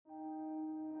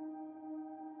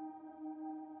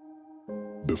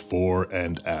Before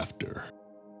and After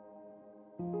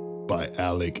by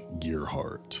Alek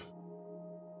Gearhart.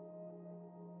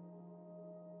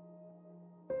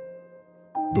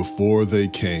 Before they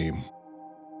came,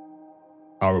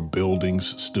 our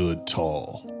buildings stood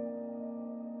tall.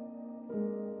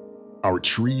 Our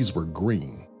trees were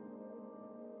green,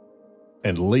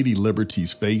 and Lady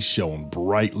Liberty's face shone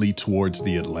brightly towards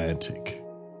the Atlantic.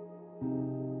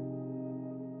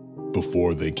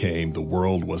 Before they came, the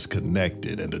world was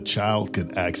connected and a child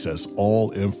could access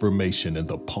all information in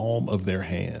the palm of their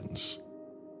hands.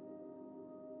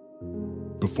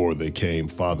 Before they came,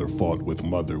 father fought with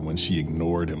mother when she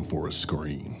ignored him for a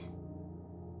screen.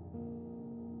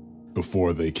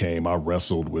 Before they came, I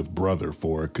wrestled with brother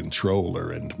for a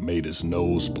controller and made his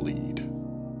nose bleed.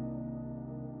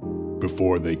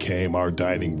 Before they came, our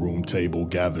dining room table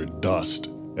gathered dust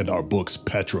and our books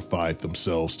petrified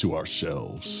themselves to our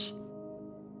shelves.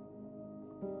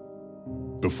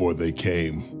 Before they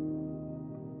came,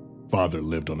 father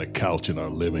lived on a couch in our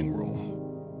living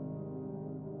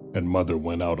room, and mother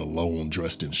went out alone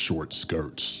dressed in short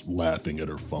skirts, laughing at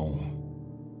her phone.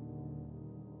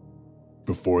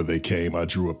 Before they came, I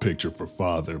drew a picture for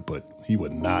father, but he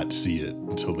would not see it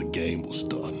until the game was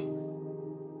done.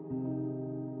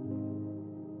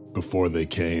 Before they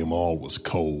came, all was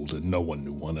cold and no one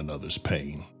knew one another's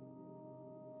pain.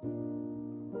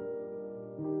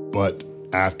 But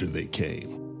after they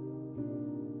came,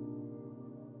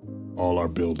 all our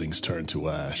buildings turned to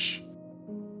ash.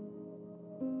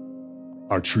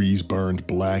 Our trees burned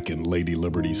black and Lady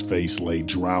Liberty's face lay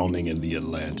drowning in the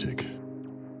Atlantic.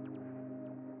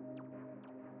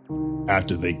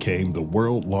 After they came, the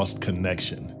world lost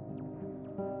connection,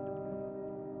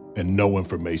 and no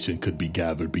information could be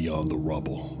gathered beyond the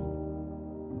rubble.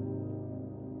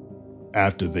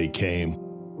 After they came,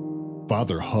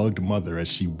 father hugged mother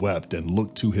as she wept and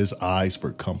looked to his eyes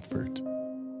for comfort.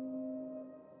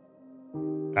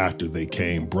 After they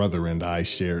came, brother and I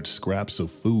shared scraps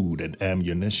of food and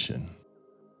ammunition.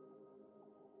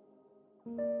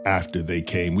 After they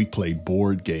came, we played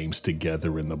board games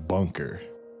together in the bunker.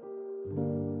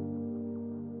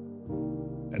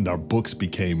 And our books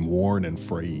became worn and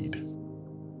frayed.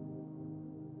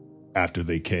 After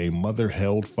they came, mother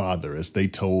held father as they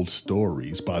told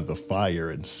stories by the fire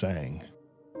and sang.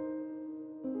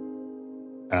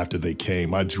 After they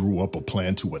came, I drew up a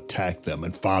plan to attack them,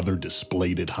 and father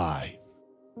displayed it high.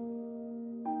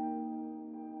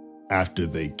 After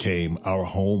they came, our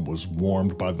home was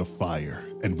warmed by the fire,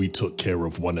 and we took care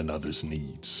of one another's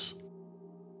needs.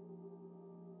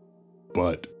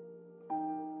 But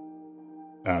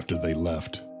after they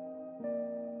left,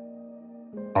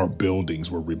 our buildings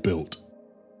were rebuilt.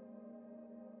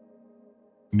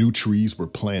 New trees were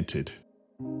planted,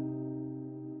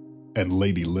 and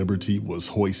Lady Liberty was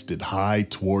hoisted high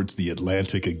towards the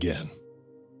Atlantic again.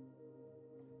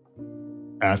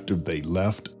 After they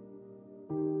left,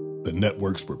 the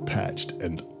networks were patched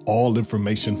and all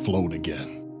information flowed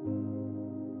again.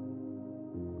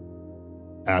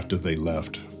 After they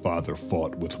left, father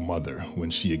fought with mother when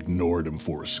she ignored him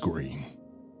for a screen.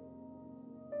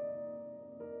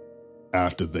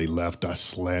 After they left, I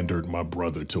slandered my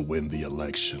brother to win the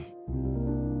election.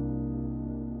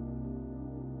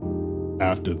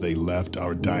 After they left,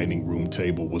 our dining room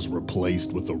table was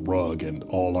replaced with a rug and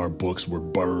all our books were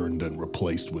burned and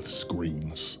replaced with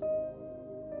screens.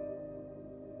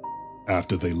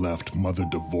 After they left, mother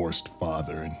divorced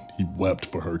father and he wept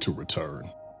for her to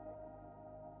return.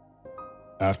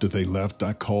 After they left,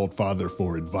 I called father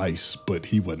for advice, but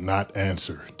he would not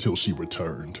answer till she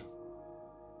returned.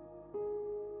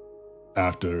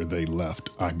 After they left,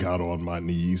 I got on my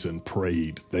knees and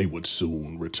prayed they would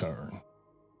soon return.